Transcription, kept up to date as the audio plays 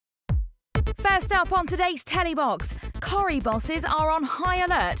First up on today's Telebox, Corrie bosses are on high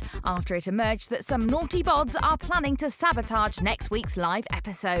alert after it emerged that some naughty bods are planning to sabotage next week's live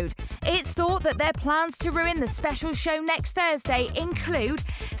episode. It's thought that their plans to ruin the special show next Thursday include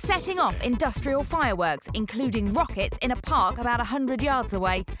setting off industrial fireworks, including rockets, in a park about 100 yards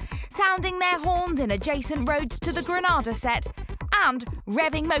away, sounding their horns in adjacent roads to the Granada set, and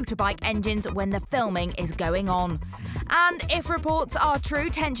revving motorbike engines when the filming is going on. And if reports are true,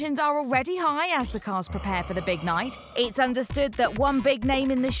 tensions are already high as the cast prepare for the big night. It's understood that one big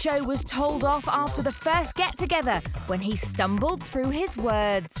name in the show was told off after the first get-together when he stumbled through his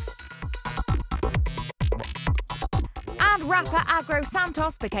words. And rapper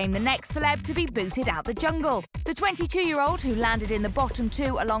Aggro became the next celeb to be booted out the jungle. The 22-year-old, who landed in the bottom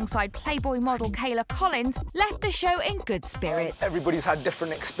two alongside Playboy model Kayla Collins, left the show in good spirits. Everybody's had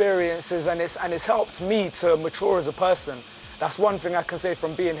different experiences and it's helped me to mature as a person. That's one thing I can say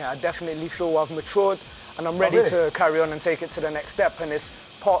from being here. I definitely feel I've matured and I'm ready to carry on and take it to the next step, and it's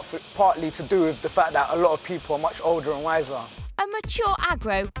partly to do with the fact that a lot of people are much older and wiser. A mature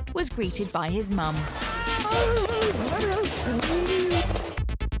Aggro was greeted by his mum.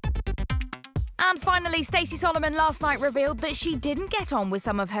 And finally, Stacey Solomon last night revealed that she didn't get on with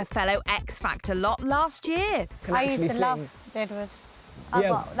some of her fellow X Factor lot last year. I used to love Jedward.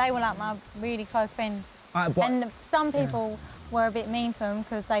 They were like my really close friends. And some people were a bit mean to them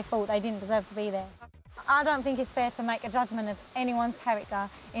because they thought they didn't deserve to be there. I don't think it's fair to make a judgment of anyone's character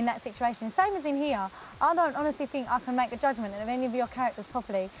in that situation. Same as in here, I don't honestly think I can make a judgment of any of your characters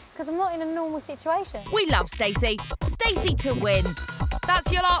properly because I'm not in a normal situation. We love Stacey. Stacey to win.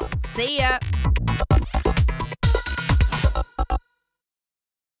 That's your lot. See ya.